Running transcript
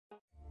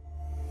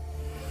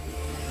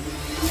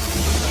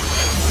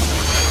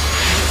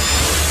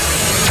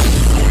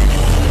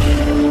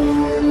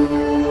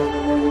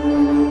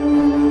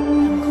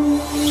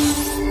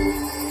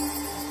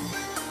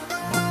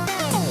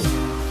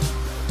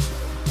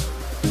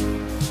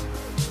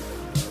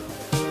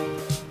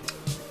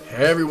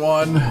Hey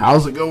everyone,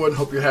 how's it going?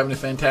 Hope you're having a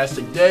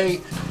fantastic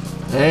day.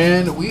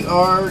 And we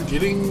are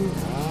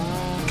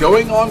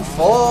going on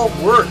fall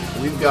work.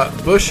 We've got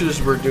bushes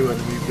we're doing.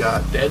 We've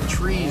got dead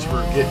trees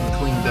we're getting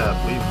cleaned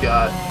up. We've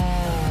got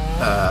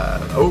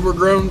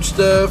overgrown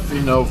stuff,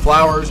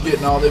 flowers,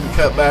 getting all them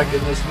cut back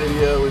in this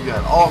video. We've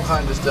got all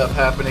kinds of stuff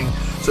happening.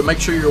 So make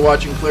sure you're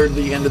watching clear to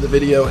the end of the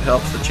video. It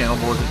helps the channel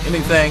more than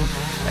anything.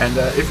 And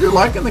if you're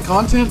liking the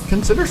content,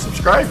 consider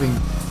subscribing.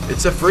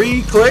 It's a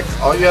free click.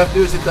 All you have to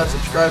do is hit that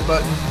subscribe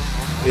button.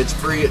 It's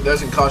free. It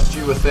doesn't cost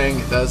you a thing.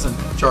 It doesn't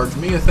charge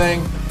me a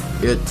thing.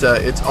 It's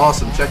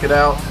awesome. Check it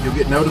out. You'll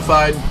get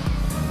notified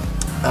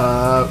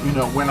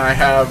when I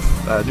have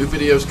new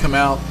videos come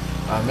out.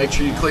 Make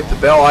sure you click the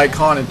bell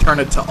icon and turn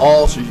it to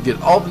all so you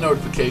get all the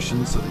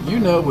notifications so that you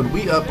know when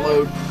we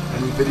upload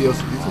new videos,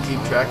 so you can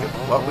keep track of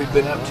what we've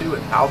been up to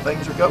and how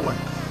things are going.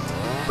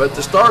 But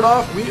to start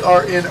off, we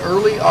are in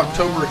early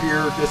October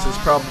here. This is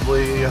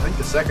probably, I think,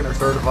 the 2nd or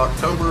 3rd of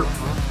October.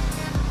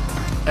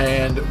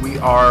 And we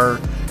are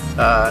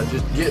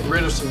just getting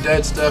rid of some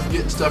dead stuff,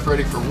 getting stuff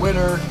ready for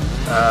winter.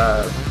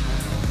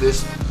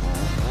 This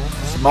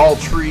small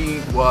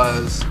tree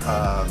was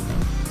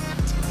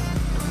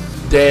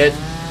dead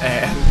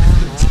and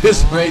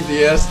just made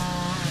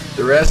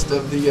the rest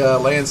of the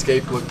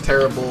landscape look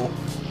terrible.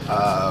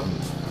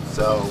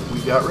 So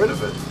we got rid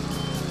of it.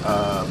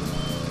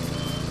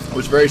 It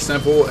was very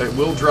simple. It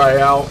will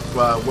dry out.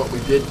 What we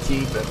did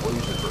keep, and we'll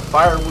use it for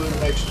firewood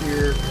next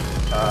year.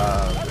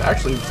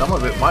 Actually, some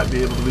of it might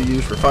be able to be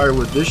used for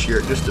firewood this year.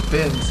 It just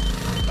depends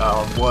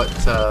on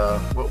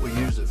what we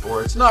use it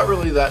for. It's not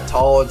really that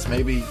tall. It's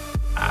maybe,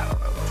 I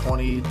don't know,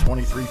 20,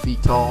 23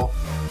 feet tall.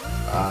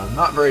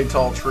 Not very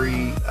tall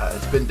tree.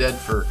 It's been dead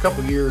for a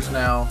couple years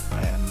now,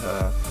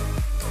 and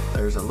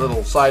there's a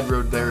little side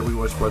road there. We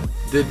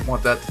didn't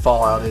want that to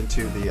fall out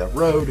into the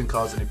road and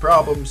cause any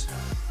problems.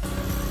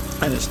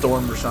 And it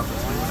stormed or something,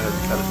 so we went ahead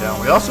and cut it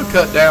down. We also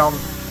cut down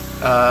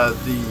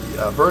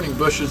the burning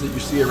bushes that you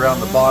see around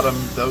the bottom.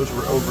 Those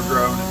were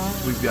overgrown,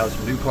 and we've got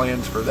some new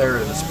plans for there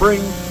in the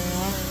spring.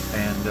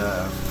 And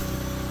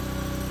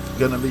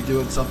going to be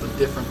doing something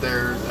different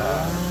there.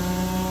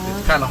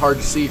 It's kind of hard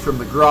to see from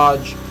the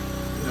garage,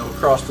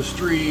 across the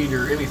street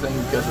or anything,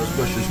 because those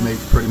bushes made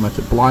pretty much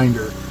a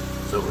blinder.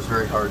 So it was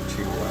very hard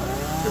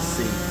to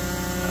see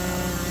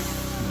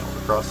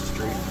across the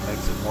street. It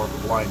makes it more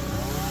of a blinding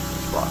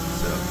spot.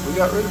 So we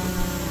got rid of it.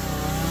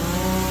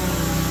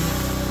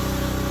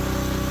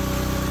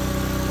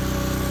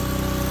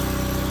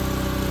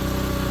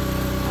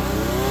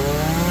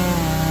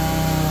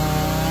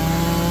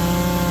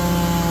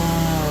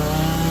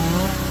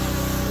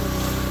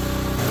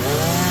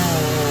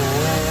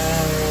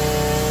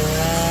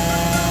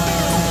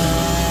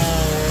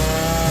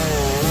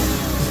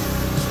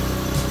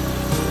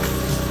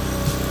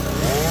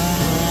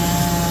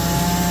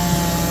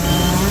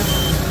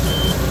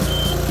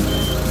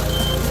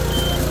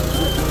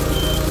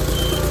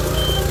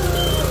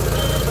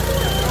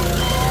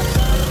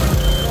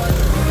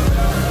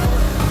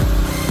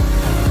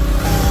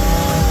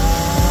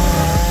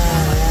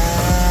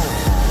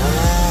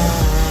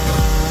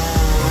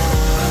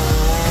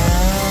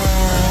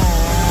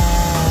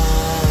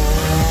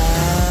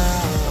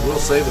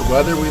 The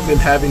weather we've been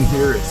having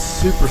here is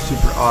super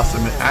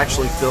awesome. It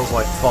actually feels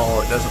like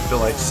fall. It doesn't feel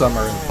like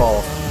summer and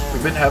fall.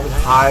 We've been having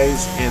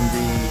highs in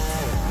the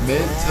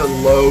mid to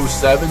low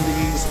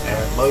 70s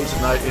and lows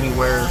at night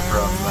anywhere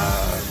from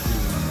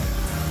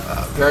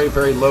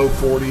very low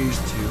 40s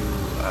to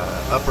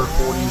upper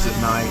 40s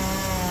at night.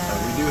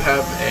 We do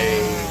have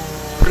a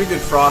pretty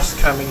good frost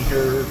coming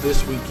here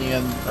this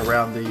weekend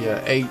around the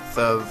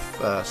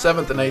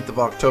 7th and 8th of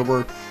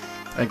October.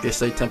 I think they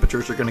say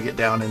temperatures are going to get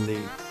down in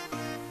the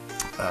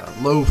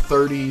low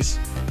 30s.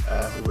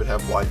 We would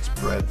have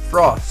widespread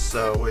frost,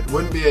 so it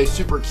wouldn't be a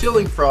super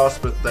killing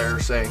frost, but they're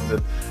saying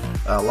that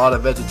a lot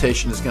of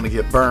vegetation is going to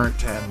get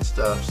burnt and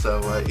stuff.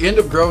 So end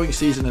of growing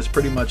season is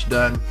pretty much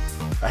done.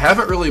 I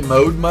haven't really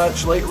mowed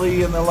much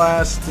lately in the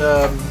last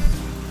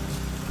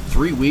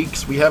 3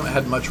 weeks. We haven't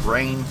had much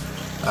rain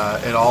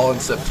at all in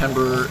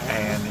September,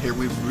 and here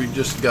we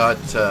just got,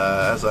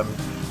 as I'm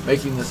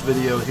making this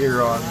video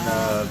here on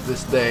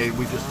this day,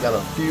 we just got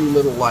a few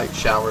little light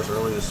showers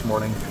early this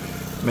morning.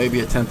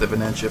 Maybe 1/10 of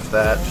an inch, if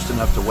that, just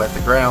enough to wet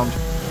the ground.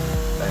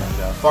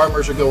 And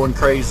farmers are going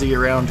crazy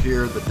around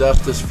here. The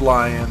dust is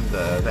flying.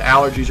 The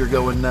allergies are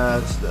going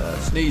nuts. The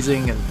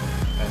sneezing and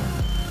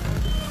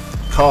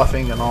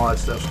coughing and all that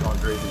stuff's going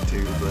crazy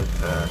too. But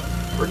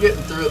we're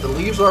getting through it. The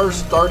leaves are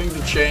starting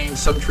to change.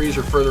 Some trees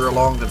are further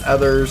along than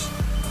others,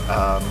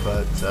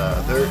 but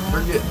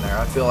they're getting there.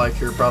 I feel like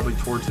here probably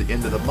towards the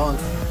end of the month,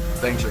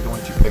 things are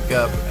going to pick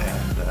up,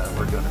 and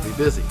we're going to be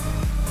busy.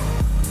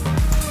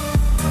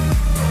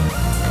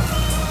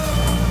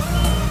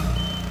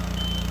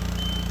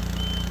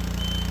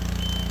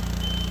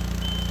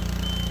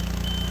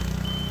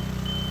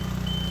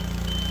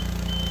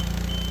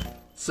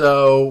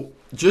 So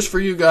just for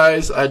you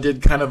guys, I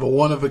did kind of a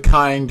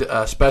one-of-a-kind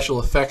special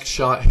effects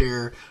shot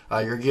here.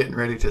 You're getting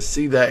ready to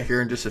see that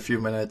here in just a few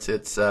minutes.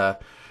 It's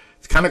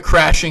It's kind of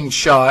crashing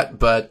shot,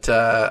 but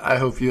I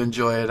hope you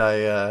enjoy it.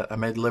 I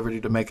made the liberty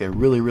to make a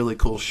really, really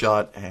cool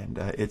shot, and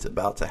it's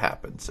about to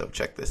happen. So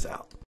check this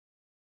out.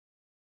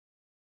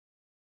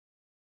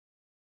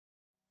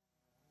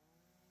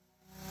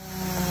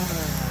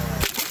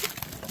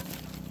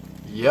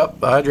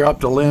 Yep, I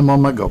dropped a limb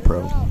on my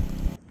GoPro.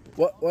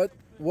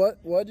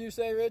 What'd you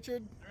say,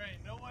 Richard? There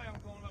ain't no way I'm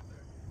going up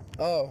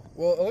there. Oh,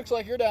 well, it looks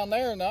like you're down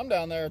there and I'm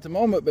down there at the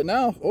moment, but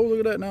now, oh, look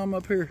at that, now I'm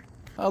up here.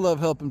 I love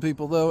helping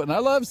people, though, and I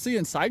love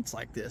seeing sights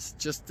like this.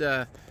 Just,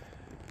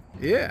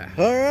 yeah.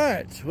 All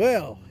right,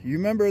 well, you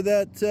remember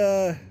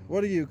that,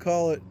 what do you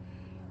call it,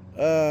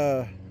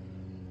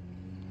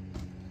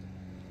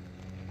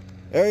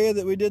 area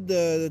that we did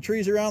the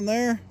trees around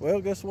there? Well,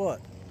 guess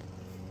what?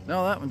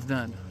 No, that one's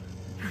done.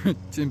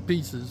 It's in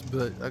pieces,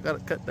 but I got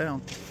it cut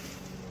down.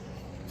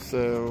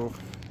 So,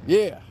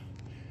 yeah.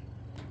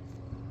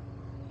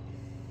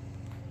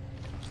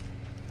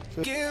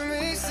 Give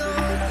me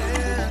something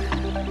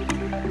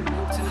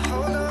to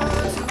hold on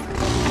to.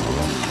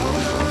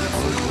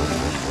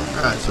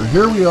 Alright, so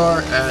here we are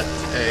at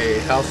a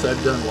house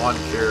I've done lawn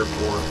care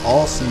for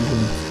all season.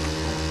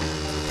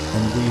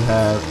 And we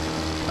have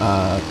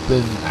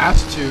been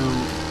asked to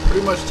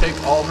pretty much take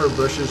all her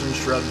bushes and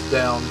shrubs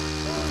down.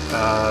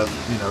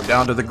 You know,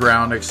 down to the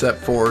ground, except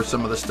for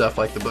some of the stuff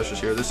like the bushes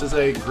here. This is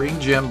a green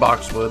gem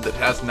boxwood that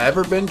has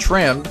never been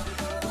trimmed,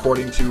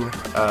 according to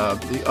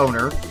the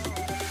owner.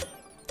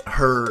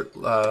 Her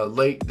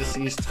late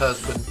deceased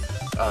husband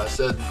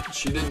said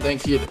she didn't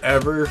think he had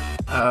ever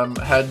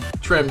had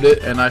trimmed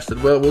it, and I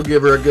said, well, we'll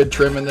give her a good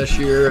trimming this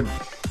year, and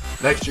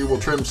next year we'll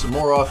trim some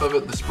more off of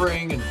it in the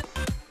spring, and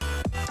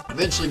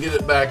eventually get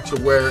it back to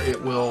where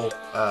it will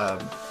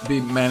be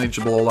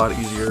manageable a lot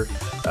easier.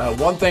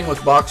 One thing with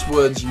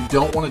boxwoods, you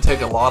don't want to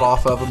take a lot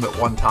off of them at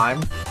one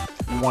time.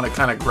 You want to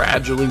kind of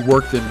gradually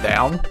work them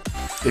down.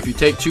 If you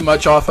take too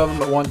much off of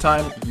them at one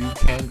time, you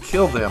can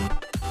kill them.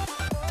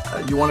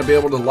 You want to be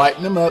able to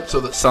lighten them up so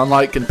that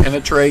sunlight can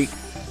penetrate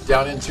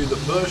down into the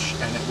bush,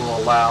 and it will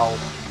allow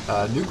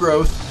new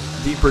growth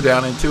deeper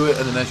down into it,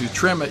 and then as you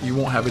trim it, you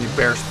won't have any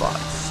bare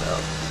spots. So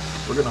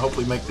we're going to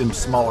hopefully make them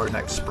smaller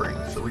next spring.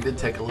 So we did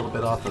take a little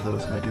bit off of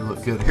those, and they do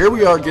look good. Here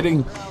we are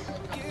getting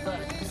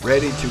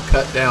ready to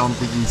cut down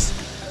these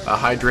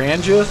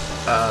hydrangeas.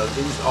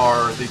 These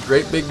are the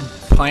great big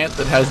plant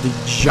that has the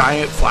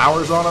giant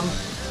flowers on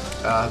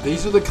them.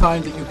 These are the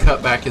kind that you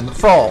cut back in the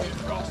fall.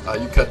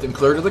 You cut them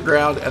clear to the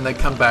ground, and they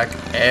come back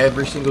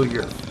every single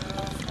year.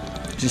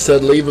 She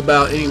said leave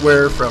about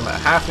anywhere from a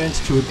 ½ inch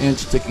to an inch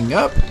sticking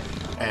up,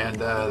 and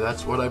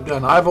that's what I've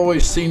done. I've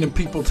always seen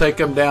people take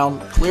them down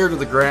clear to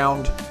the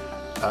ground.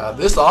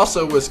 This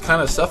also was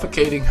kind of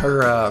suffocating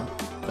her,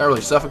 not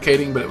really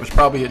suffocating, but it was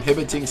probably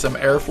inhibiting some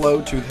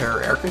airflow to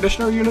her air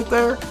conditioner unit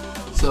there.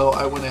 So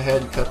I went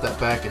ahead and cut that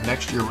back, and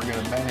next year we're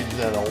going to manage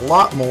that a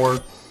lot more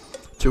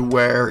to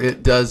where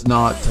it does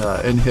not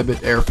inhibit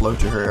airflow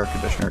to her air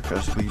conditioner,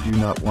 because we do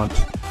not want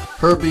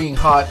her being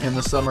hot in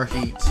the summer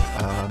heat.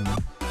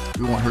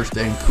 We want her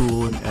staying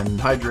cool and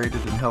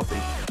hydrated and healthy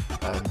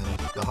in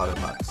the hotter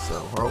months.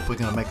 So we're hopefully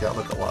going to make that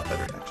look a lot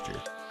better next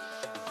year.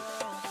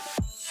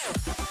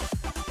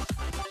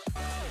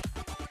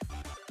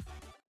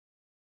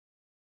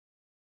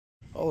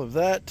 All of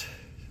that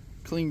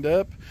cleaned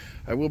up.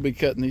 I will be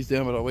cutting these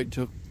down, but I'll wait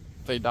till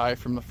they die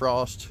from the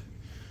frost.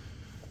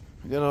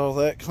 I got all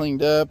that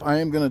cleaned up. I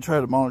am going to try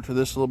to monitor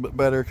this a little bit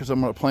better, because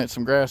I'm going to plant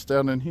some grass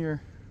down in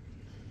here.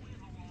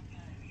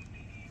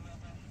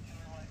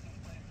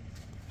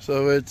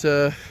 So it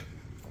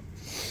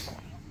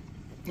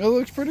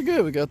looks pretty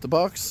good. We got the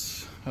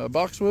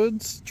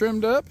boxwoods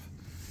trimmed up.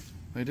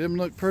 They did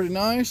look pretty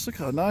nice. Look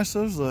how nice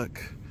those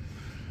look.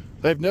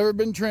 They've never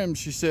been trimmed,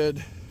 she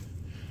said.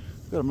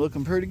 Got them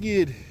looking pretty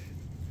good.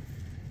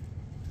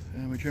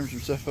 And we trimmed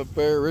some stuff up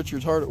there.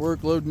 Richard's hard at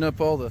work loading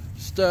up all the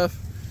stuff.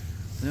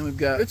 And then we've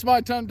got, it's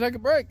my time to take a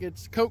break.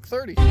 It's Coke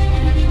 30.